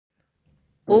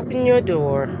Open your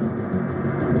door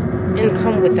and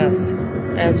come with us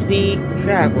as we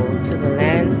travel to the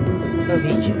land of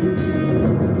Egypt.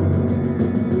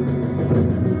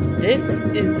 This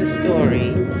is the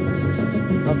story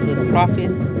of the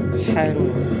Prophet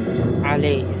Harun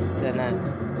alayhi salam.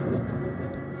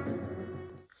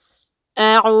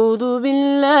 أعوذ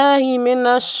بالله من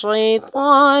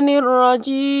الشيطان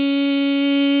الرجيم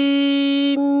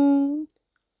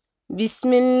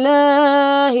بسم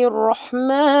الله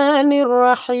الرحمن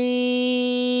الرحيم.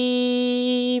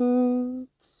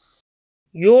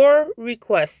 Your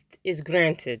request is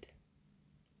granted,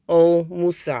 O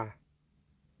Musa.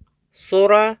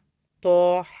 Sura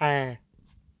Ta Ha.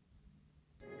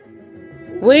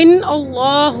 When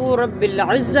Allah Rabbil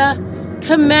Izzah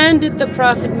commanded the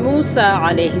Prophet Musa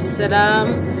alayhi salam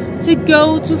to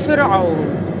go to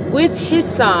Fir'aun with his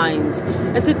signs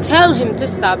and to tell him to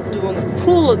stop doing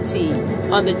cruelty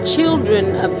on the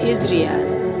children of Israel,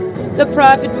 the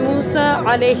Prophet Musa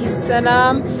alayhi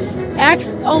salam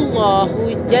asked Allah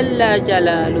Jalla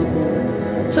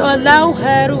Jalaluhu to allow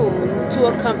Harun to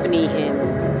accompany him.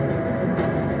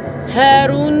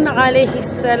 Harun alayhi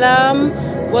salam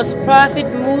was Prophet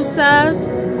Musa's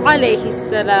alayhi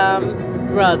salam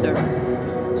brother,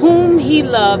 whom he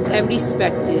loved and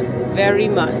respected very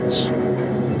much.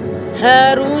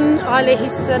 Harun alayhi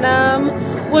salam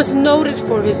was noted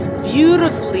for his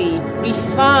beautifully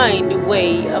refined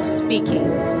way of speaking.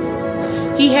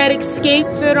 He had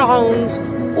escaped Pharaoh's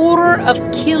order of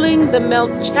killing the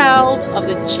male child of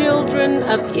the children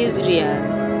of Israel.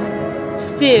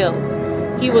 Still,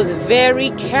 he was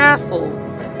very careful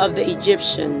of the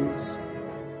Egyptians.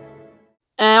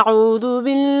 أعوذ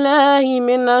بالله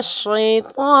من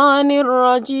الشيطان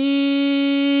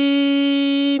الرجيم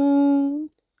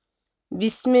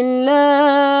بسم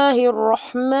الله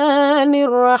الرحمن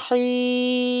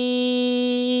الرحيم.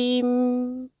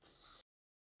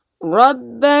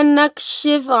 ربنا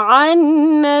اكشف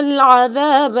عنا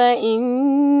العذاب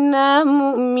إنا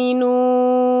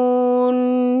مؤمنون.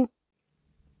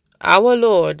 Our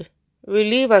Lord,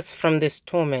 relieve us from this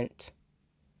torment,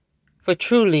 for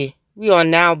truly we are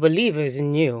now believers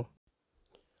in you.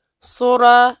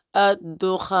 Surah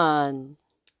Ad-Dukhan.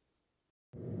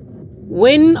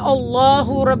 When Allah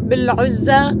Rabbil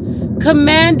Izzah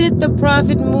commanded the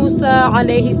Prophet Musa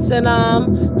alayhi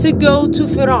salam to go to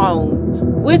Fir'aun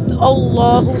with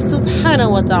Allah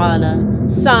subhanahu wa ta'ala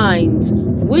signs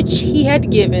which he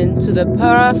had given to the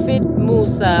Prophet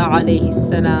Musa alayhi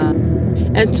salam,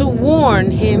 and to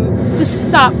warn him to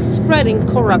stop spreading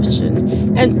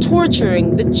corruption and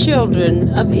torturing the children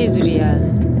of Israel,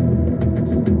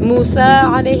 Musa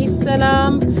alayhi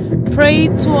salam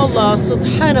prayed to Allah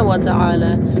subhanahu wa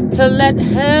ta'ala to let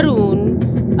Harun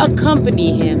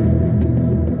accompany him.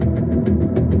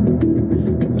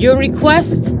 Your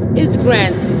request is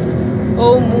granted,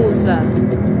 O Musa,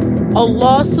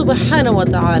 Allah subhanahu wa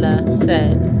ta'ala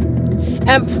said,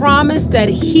 and promised that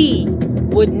he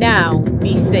would now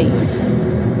be safe.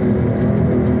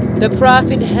 The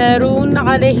Prophet Harun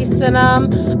alayhi salam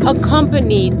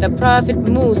accompanied the Prophet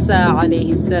Musa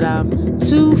alayhi salam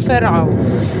to Pharaoh,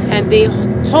 and they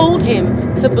told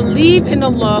him to believe in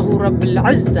Allah Rabbil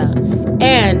Izzah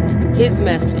and his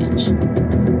message.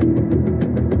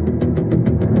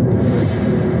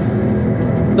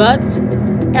 But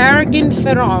arrogant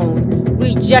Pharaoh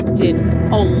rejected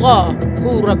Allah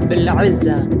Rabbil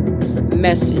Izzah's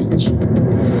message.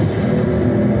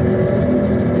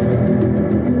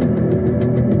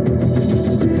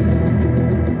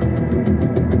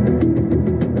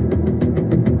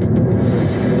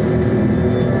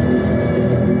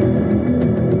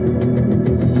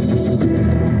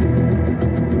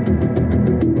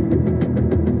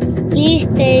 Please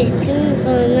stay tuned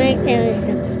for the next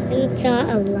episode,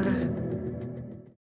 inshallah.